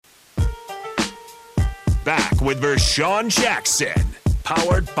back with Vershawn Jackson.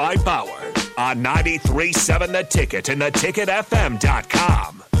 Powered by Bauer on 93.7 The Ticket and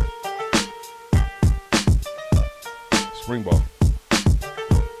theticketfm.com. Spring ball.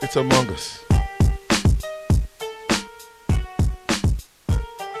 It's among us.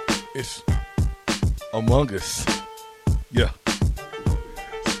 It's among us. Yeah.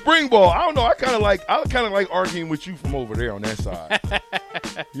 Spring ball. I don't know. I kind of like arguing with you from over there on that side.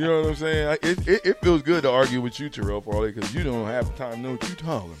 You know what I'm saying? It feels good to argue with you, Terrell, for all that, because you don't have the time to know what you're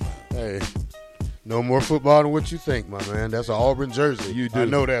talking about. Hey, no more football than what you think, my man. That's an Auburn jersey. You do. I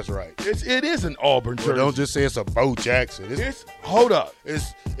know that's right. It is an Auburn jersey. Well, don't just say it's a Bo Jackson. Hold up. I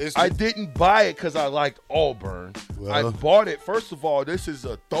I didn't buy it because I liked Auburn. Well, I bought it. First of all, this is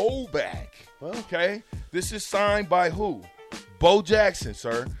a throwback. Well. Okay? This is signed by who? Bo Jackson,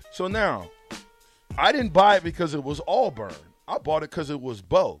 sir. So now, I didn't buy it because it was Auburn. I bought it because it was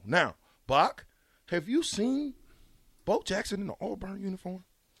Bo. Now, Bach, have you seen Bo Jackson in the Auburn uniform?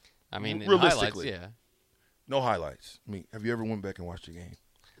 I mean, in realistically, highlights, yeah. No highlights. I mean, have you ever went back and watched the game?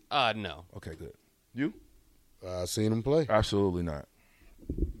 No. Okay, good. You? I seen him play. Absolutely not.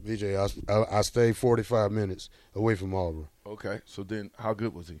 VJ, I stayed 45 minutes away from Auburn. Okay, so then how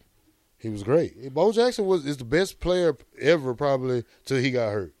good was he? He was great. Bo Jackson is the best player ever probably till he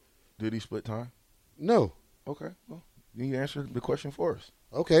got hurt. Did he split time? No. Okay, well, you answered the question for us.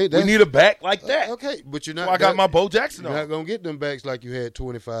 Okay. We need a back like that. Okay, but you're not. So I got my Bo Jackson You're on. not going to get them backs like you had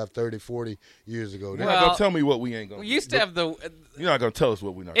 25, 30, 40 years ago. You're not going to tell me what we ain't going to We used to have the. You're not going to tell us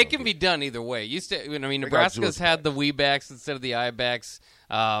what we're not It gonna can be done either way. got Nebraska's Georgia had the wee backs instead of the I backs.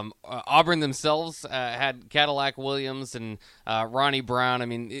 Auburn themselves had Cadillac Williams and Ronnie Brown. I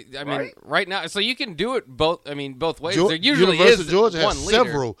mean, right now, so you can do it both. I mean, both ways. There usually University is of Georgia one has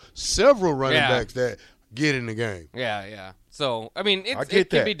leader. several running backs that get in the game. Yeah. So I mean, I it get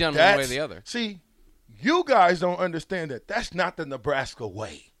can that. be done one way or the other. See, you guys don't understand that. That's not the Nebraska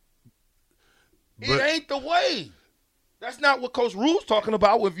way. It ain't the way. That's not what Coach Rule's talking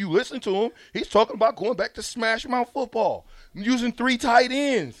about. If you listen to him, he's talking about going back to smash mouth football, using 3 tight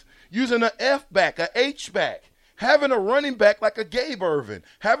ends, using an F back, an H back, having a running back like a Gabe Irvin,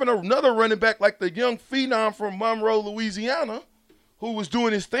 having another running back like the young phenom from Monroe, Louisiana, who was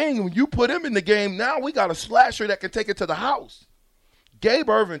doing his thing. And when you put him in the game, now we got a slasher that can take it to the house. Gabe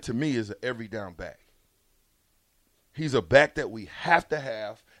Irvin, to me, is an every down back. He's a back that we have to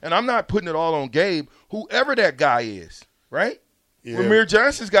have. And I'm not putting it all on Gabe, whoever that guy is, right? Yeah. Ramir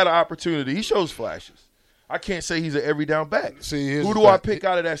Johnson's got an opportunity. He shows flashes. I can't say he's an every down back. See, who do I pick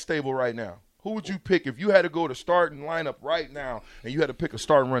out of that stable right now? Who would you pick if you had to go to starting lineup right now and you had to pick a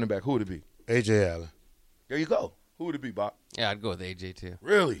starting running back? Who would it be? A.J. Allen. There you go. Who would it be, Bob? Yeah, I'd go with AJ too.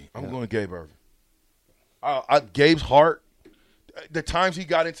 Really? I'm going Gabe Irvin. Gabe's heart, the times he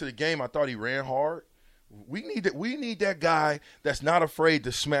got into the game, I thought he ran hard. We need that guy that's not afraid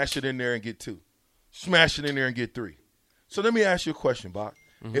to smash it in there and get 2. Smash it in there and get 3. So let me ask you a question, Bach.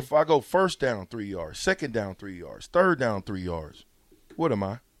 Mm-hmm. If I go first down 3 yards, second down 3 yards, third down 3 yards, what am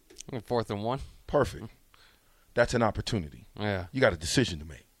I? 4th and 1. Perfect. That's an opportunity. Yeah. You got a decision to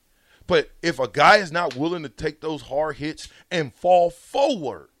make. But if a guy is not willing to take those hard hits and fall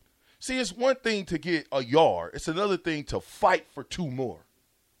forward, see, it's one thing to get a yard. It's another thing to fight for 2 more.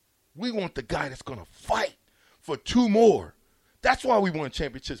 We want the guy that's going to fight for 2 more. That's why we won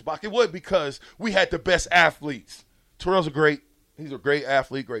championships, Bach. It wasn't because we had the best athletes. Terrell's he's a great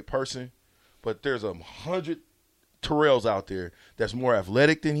athlete, great person. But there's 100 Terrells out there that's more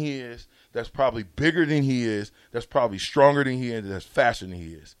athletic than he is, that's probably bigger than he is, that's probably stronger than he is, that's faster than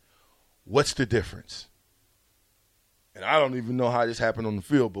he is. What's the difference? And I don't even know how this happened on the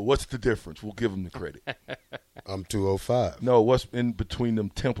field, but what's the difference? We'll give him the credit. I'm 205. No, what's in between them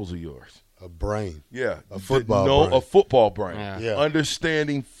temples of yours? A brain. Yeah. A football brain. A football brain. Yeah.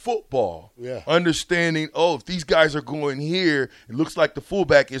 Understanding football. Yeah. Understanding, if these guys are going here, it looks like the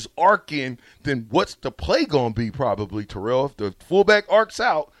fullback is arcing, then what's the play going to be probably, Terrell? If the fullback arcs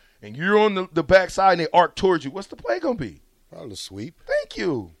out and you're on the backside and they arc towards you, what's the play going to be? Probably sweep. Thank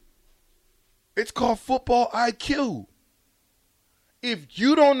you. It's called football IQ. If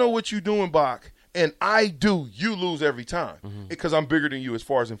you don't know what you're doing, Bach, and I do, you lose every time because I'm bigger than you as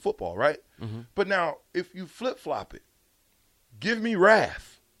far as in football, right? Mm-hmm. But now, if you flip-flop it, give me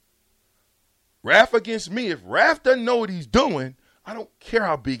Raph. Raph against me. If Raph doesn't know what he's doing, I don't care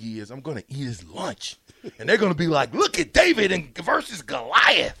how big he is. I'm going to eat his lunch. And they're going to be like, look at David versus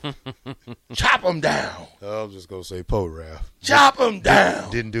Goliath. Chop him down. I was just going to say Raph. Chop him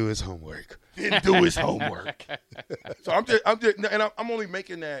down. Didn't do his homework. didn't do his homework. So I'm only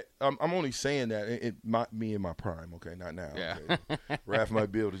making that. I'm only saying that me in my prime. Okay, not now. Yeah. Okay. Raph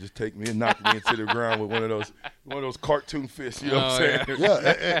might be able to just take me and knock me into the ground with one of those cartoon fists. You know what I'm saying?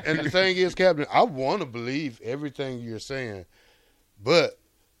 Yeah, and the thing is, Captain, I want to believe everything you're saying, but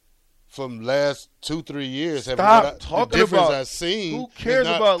from last 2-3 years, Stop talking the difference about. I've seen. Who cares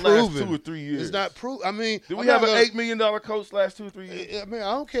about last 2 or 3 years? It's not proven. I mean, did we have an $8 million coach last 2 or 3 years? I mean,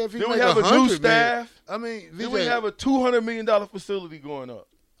 I don't care if he. Did we have a new staff? I mean, VJ, did we have a $200 million facility going up?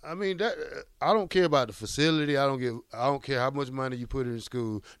 I mean, that I don't care about the facility. I don't care how much money you put in the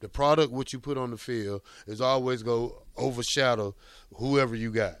school. The product, what you put on the field, is always go overshadow whoever you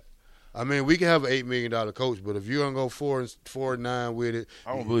got. I mean, we can have an $8 million coach, but if you're gonna go 4-9 with it,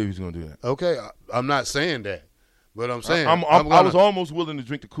 I don't believe he's gonna do that. Okay, I'm not saying that, but I'm saying I was almost willing to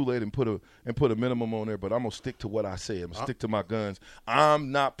drink the Kool-Aid and put a minimum on there, but I'm gonna stick to what I said. I'm gonna stick to my guns.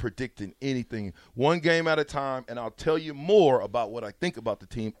 I'm not predicting anything. One game at a time, and I'll tell you more about what I think about the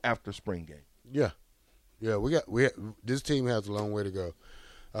team after spring game. Yeah. We this team has a long way to go.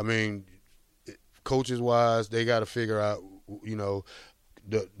 I mean, coaches wise, they got to figure out,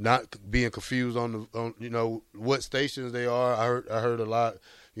 not being confused on what stations they are. I heard a lot,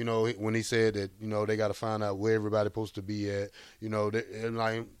 when he said that, they got to find out where everybody's supposed to be at. And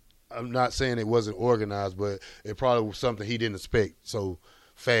I'm not saying it wasn't organized, but it probably was something he didn't expect so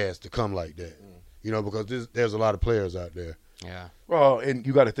fast to come like that. Because there's a lot of players out there. Yeah. Well, and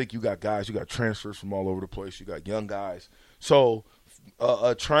you got to think you got guys, you got transfers from all over the place. You got young guys. So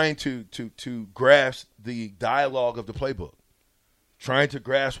trying to grasp the dialogue of the playbook. Trying to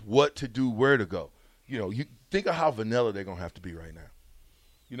grasp what to do, where to go. You think of how vanilla they're going to have to be right now.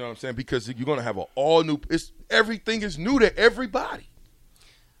 You know what I'm saying? Because you're going to have everything is new to everybody.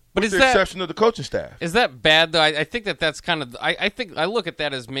 But with the exception of the coaching staff. Is that bad, though? I think that's kind of – I think I look at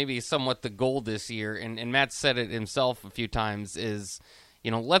that as maybe somewhat the goal this year, and Matt said it himself a few times, is –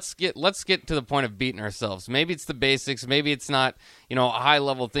 let's get to the point of beating ourselves. Maybe it's the basics. Maybe it's not, a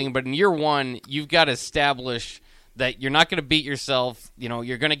high-level thing. But in year one, you've got to establish – that you're not going to beat yourself,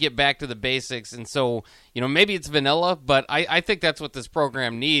 you're going to get back to the basics. And so, maybe it's vanilla, but I think that's what this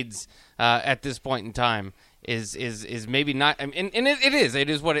program needs at this point in time is maybe not. And it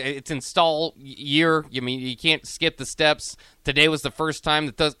is what it's install year. I mean, you can't skip the steps. Today was the first time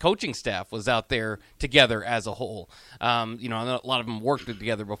that the coaching staff was out there together as a whole. A lot of them worked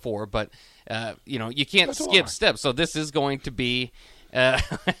together before, but, you can't skip steps. So this is going to be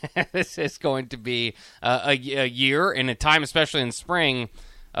this is going to be a year and a time, especially in spring,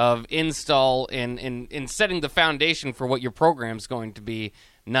 of install and setting the foundation for what your program's going to be.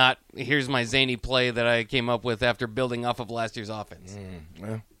 Not here's my zany play that I came up with after building off of last year's offense.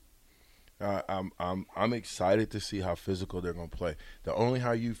 I'm excited to see how physical they're going to play. The only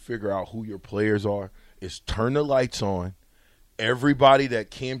how you figure out who your players are is turn the lights on. Everybody that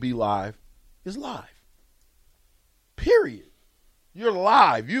can be live is live. Period. You're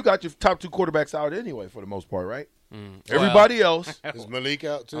live. You got your top 2 quarterbacks out anyway, for the most part, right? Everybody else is Malik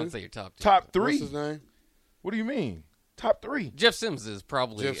out too. I'd say your top 2. Top 3. What's his name? What do you mean? Top 3. Jeff Sims is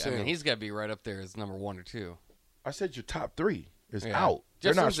probably. Jeff Sims. I mean, he's got to be right up there as number 1 or 2. I said your top 3 is out.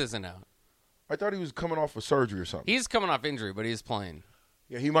 Jeff Sims isn't out. I thought he was coming off of surgery or something. He's coming off injury, but he's playing.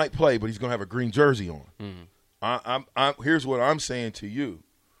 Yeah, he might play, but he's going to have a green jersey on. Here's what I'm saying to you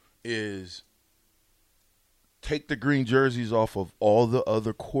is take the green jerseys off of all the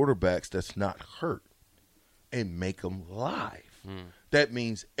other quarterbacks that's not hurt and make them live. That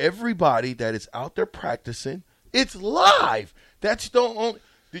means everybody that is out there practicing, it's live. That's the only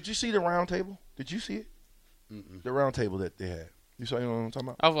 – did you see the round table? Did you see it? The round table that they had. You know what I'm talking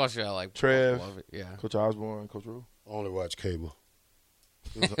about? I've watched it. I like Trev, yeah. Coach Osborne, Coach Rule. I only watch cable.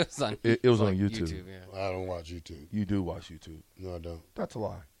 It was on YouTube. Yeah. I don't watch YouTube. You do watch YouTube. No, I don't. That's a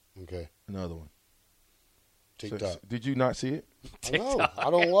lie. Okay. Another one. TikTok. So, did you not see it? No, I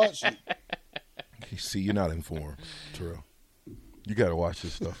don't watch it. See, you're not informed, Terrell. You got to watch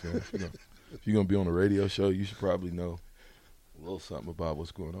this stuff, man. If you're going to be on a radio show, you should probably know a little something about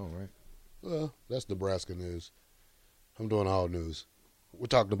what's going on, right? Well, that's Nebraska news. I'm doing all news. We're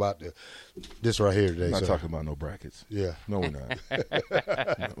talking about this right here today. We're not talking about no brackets. Yeah. No,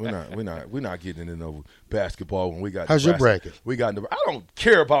 we're not. We're not getting into no basketball when we got. How's Nebraska. your bracket? We got. I don't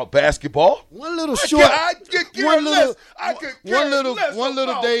care about basketball. One little short. One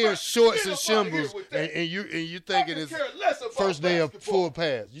little day of shorts and symbols, and you thinking it's first day of full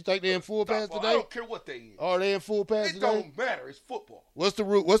pass. You think they're in full pass today? I don't care what they in. Are they in full pass today? It don't matter. It's football. What's the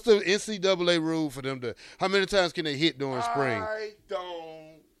rule? What's the NCAA rule for them to? How many times can they hit during spring? I don't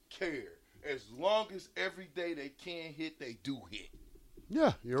care. As long as every day they can hit, they do hit.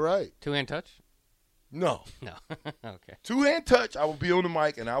 Yeah, you're right. Two-hand touch? No. No. Okay. Two-hand touch, I will be on the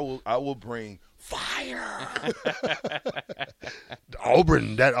mic, and I will bring fire.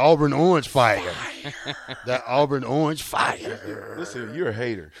 That Auburn orange fire. That Auburn orange fire. Listen, you're a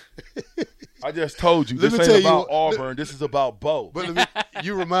hater. I just told you. Let This me tell ain't you about what- Auburn. This is about Bo. But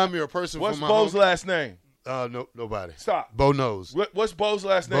you remind me of a person What's from my Bo's home. last name? No, nobody. Stop. Bo knows. What's Bo's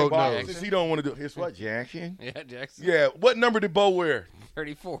last Bo name, Bob? knows. Since he don't want to do his what? Jackson? Yeah, Jackson. Yeah. What number did Bo wear?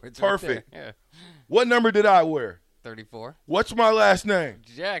 34. It's Perfect. Right there. What number did I wear? Yeah. 34. What's my last name?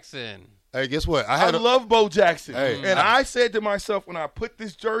 Jackson. Hey, guess what? I love Bo Jackson. Hey, and I said to myself when I put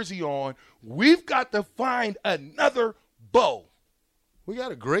this jersey on, we've got to find another Bo. We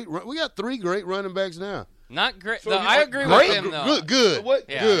got three great running backs now. Not great. So No, you I want agree great? with him, though. Good. What?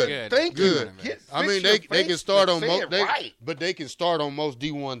 Yeah, good. good. Thank Good. you. Get- I mean, fix they your can start face on and say most, it right. but they can start on most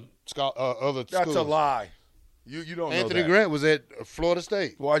D1 other That's schools. a lie. You don't Anthony know that. Grant was at Florida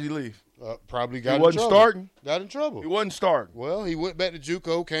State. Why'd you leave? Probably He got in wasn't trouble. starting. Got in trouble. He wasn't starting. Well, he went back to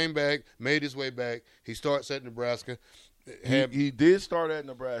JUCO, came back, made his way back. He starts at Nebraska. He did start at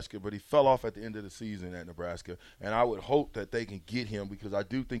Nebraska, but he fell off at the end of the season at Nebraska. And I would hope that they can get him because I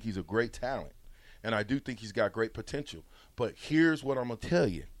do think he's a great talent. And I do think he's got great potential. But here's what I'm going to tell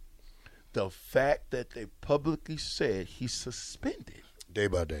you. The fact that they publicly said he's suspended. Day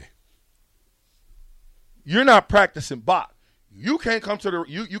by day. You're not practicing bot. You can't come to the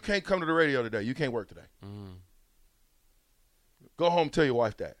you can't come to the radio today. You can't work today. Go home and tell your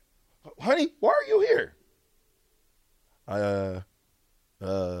wife that. Honey, why are you here?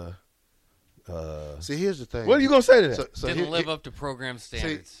 See, here's the thing. What are you going to say to that? Didn't live up to program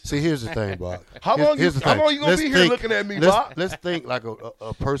standards. See, here's the thing, Bob. How long Here's you the thing. going to Let's be here think- looking at me, let's, Bob? let's think like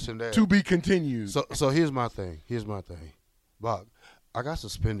a person that. To be continued. So here's my thing. Bob, I got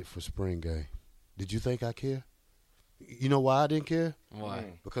suspended for spring game. Did you think I care? You know why I didn't care? Why?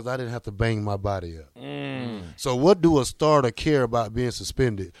 Because I didn't have to bang my body up. So what do a starter care about being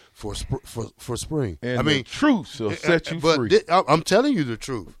suspended for spring? And I mean, the truth shall set you but free. I'm telling you the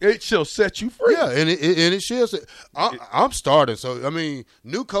truth. It shall set you free. Yeah, and it should. I'm starting. So I mean,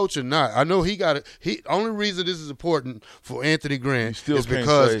 new coach or not, I know he got it. Only reason this is important for Anthony Grant still is can't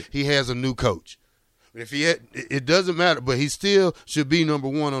because say- he has a new coach. If he had, it doesn't matter, but he still should be number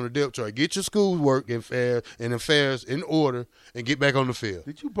one on the depth chart. Get your schoolwork and affairs in order, and get back on the field.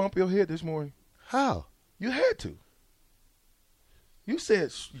 Did you bump your head this morning? How? You had to. You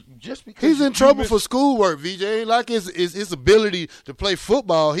said just because He's you in trouble missed- for schoolwork, VJ. Ain't like his ability to play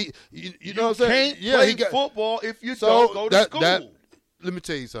football. You know what I'm saying? Can't play football if you don't go to school. Let me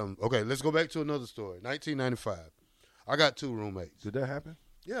tell you something. Okay, let's go back to another story. 1995. I got two roommates. Did that happen?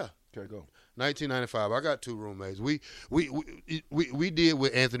 Yeah. Okay, go. 1995. I got two roommates. We did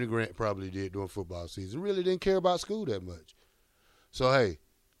what Anthony Grant probably did during football season. Really didn't care about school that much. So hey,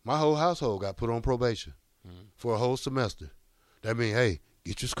 my whole household got put on probation for a whole semester. That means, hey,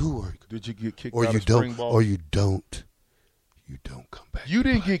 get your schoolwork. Did you get kicked Or out you of spring don't. ball? Or you don't. You don't come back. You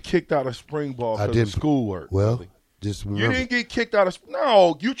didn't get kicked out of spring ball I because of didn't. schoolwork. Well, really. just You remember. didn't get kicked out of –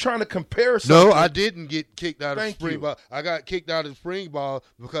 no, you trying to compare something. No, I didn't get kicked out of Thank spring you. ball. I got kicked out of spring ball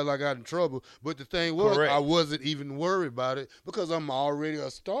because I got in trouble. But the thing was, Correct. I wasn't even worried about it because I'm already a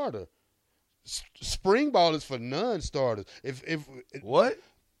starter. Spring ball is for non-starters. If What?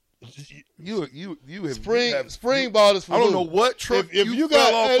 You have spring ball is for I don't Lou. know what truck if you you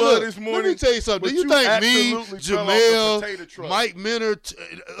fell got off hey, of look, this morning. Let me tell you something. but Do you think me, absolutely fell off the potato Jamel, truck. Mike Minner,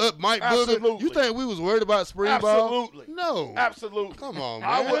 Mike Booger, Absolutely. you think we was worried about spring ball? Absolutely. No. Absolutely. Come on,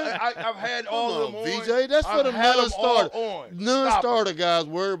 I man. would, I've had all of them on. VJ, that's for I've the had them all non-starter. on. Non-starter guys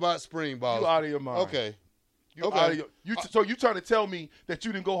worry about spring ball. You out of your mind. Okay. You Okay. out of your, so you trying to tell me that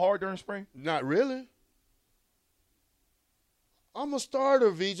you didn't go hard during spring? Not really. I'm a starter,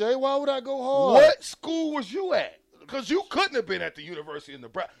 VJ. Why would I go hard? What school was you at? Because you couldn't have been at the University of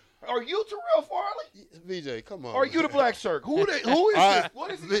Nebraska. Are you Terrell Farley? VJ, come on. Are you the black shirt? Who is this?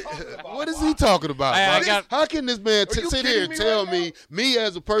 What is he talking about? What is he talking about? I got- How can this man Are you sit here kidding and me tell right me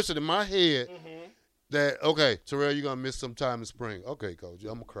as a person in my head, that, okay, Terrell, you're going to miss some time in spring. Okay, coach,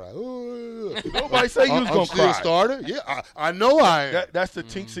 I'm going to cry. Nobody say you was I'm going to still cry. a starter? Yeah, I know I am. That's the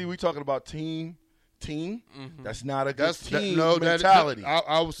team. See, we talking about team. That's not a good That's team no mentality.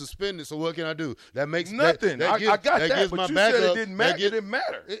 I was suspended, so what can I do? That makes Nothing. That I got that, gives but my you back said it up. didn't matter. That gives- It didn't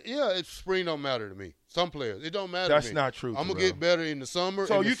matter. Spring don't matter to me. Some players, it don't matter That's to me. not true, I'm going to Terrell. get better in the summer,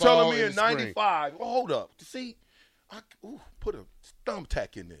 So in the you fall, telling me and in the spring. '95? Well, hold up. See, put a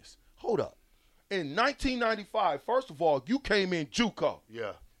thumbtack in this. Hold up. In 1995, first of all, you came in JUCO.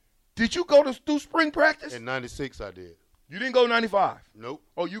 Yeah. Did you go do spring practice? In 96, I did. You didn't go 95. Nope.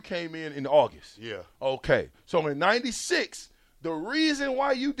 Oh, you came in August. Yeah. Okay. So in 96, The reason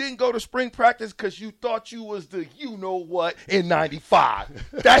why you didn't go to spring practice because you thought you was the you-know-what in 95.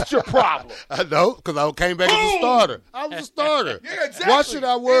 That's your problem. I know, because I came back as a starter. I was a starter. Yeah, exactly. Why should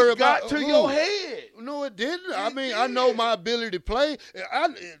I worry about It got to your head. No, it didn't. I mean, I know my ability to play.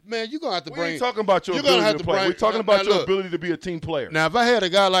 Man, you're going to have to bring – We ain't talking about your ability to play. We're talking about your ability to be a team player. Now, if I had a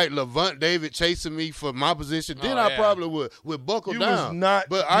guy like Levant David chasing me for my position, then I probably would buckle down. You was not –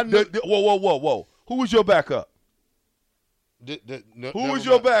 but I know, whoa. Who was your backup? Who was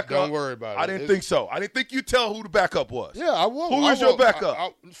your backup? Don't worry about it. I didn't think so. I didn't think you'd tell who the backup was. Yeah, I will. Who was your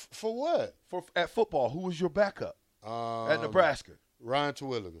backup? For what? At football, who was your backup at Nebraska? Ryan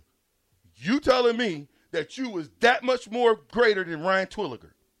Terwilliger. You telling me that you was that much more greater than Ryan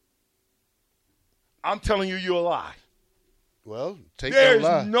Terwilliger? I'm telling you, you're a lie. Well, tape don't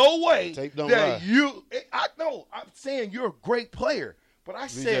lie. There's no way tape don't that lie. you – I know. I'm saying you're a great player, but I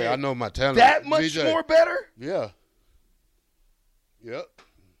said I know my talent. That much more better? Yeah. Yep.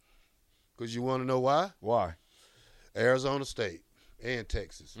 Because you want to know why? Why? Arizona State and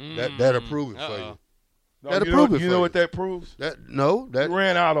Texas. That'll prove it for you. That'll prove it for you. You know what that proves? You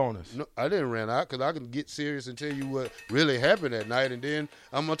ran out on us. No, I didn't ran out because I can get serious and tell you what really happened that night, and then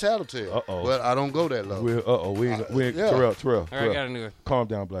I'm going to tattletale. But I don't go that low. We ain't Terrell. All right, I got a new one. Calm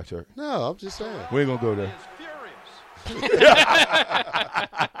down, Black Shirt. No, I'm just saying. We ain't going to go there.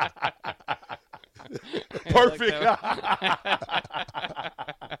 Perfect.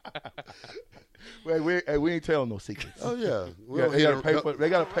 We ain't telling no secrets. Oh yeah, they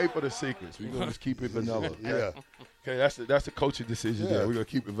got to pay for the secrets. We're gonna just keep it vanilla. Okay? Yeah. Okay, that's the coaching decision there. We're gonna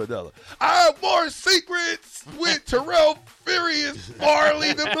keep it vanilla. I have more secrets with Terrell Furious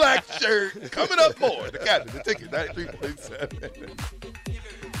Farley, the Black Shirt. Coming up more. The captain, the ticket, 93.7.